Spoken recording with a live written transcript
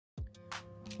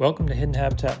Welcome to Hidden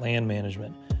Habitat Land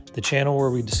Management, the channel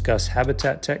where we discuss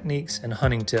habitat techniques and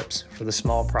hunting tips for the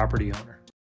small property owner.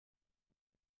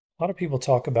 A lot of people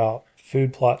talk about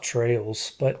food plot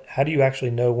trails, but how do you actually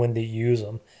know when to use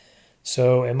them?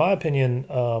 So in my opinion,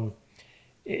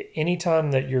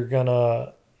 anytime that you're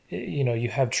gonna, you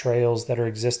have trails that are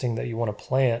existing that you want to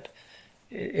plant,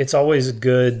 it's always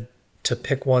good to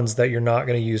pick ones that you're not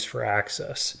going to use for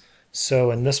access.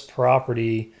 So in this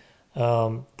property,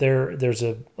 there's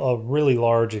a really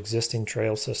large existing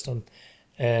trail system,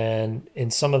 and in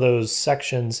some of those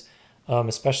sections,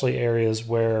 especially areas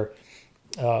where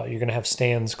you're going to have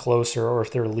stands closer, or if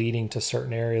they're leading to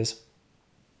certain areas,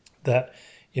 that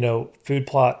food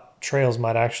plot trails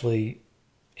might actually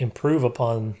improve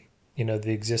upon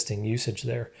the existing usage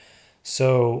there.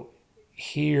 So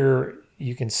here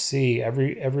you can see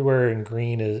everywhere in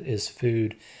green is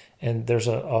food, and there's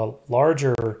a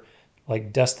larger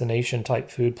like destination type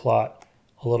food plot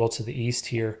a little to the east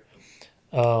here.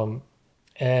 And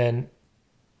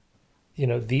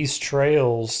these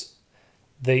trails,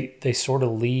 they sort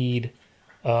of lead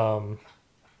in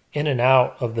and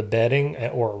out of the bedding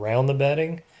or around the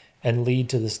bedding and lead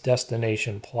to this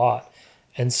destination plot.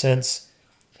 And since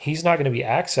he's not going to be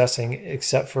accessing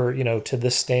except for, to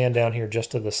this stand down here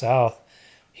just to the south,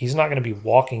 he's not going to be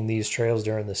walking these trails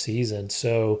during the season.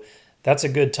 So that's a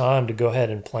good time to go ahead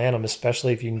and plant them,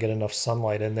 especially if you can get enough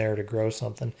sunlight in there to grow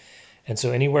something. And so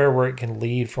anywhere where it can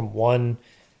lead from one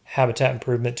habitat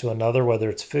improvement to another, whether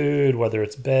it's food, whether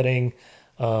it's bedding,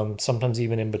 sometimes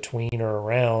even in between or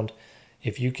around,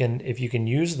 if you can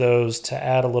use those to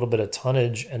add a little bit of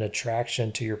tonnage and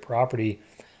attraction to your property,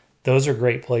 those are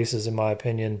great places, in my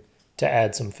opinion, to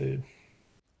add some food.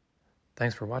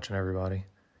 Thanks for watching, everybody.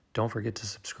 Don't forget to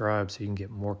subscribe so you can get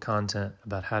more content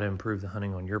about how to improve the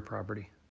hunting on your property.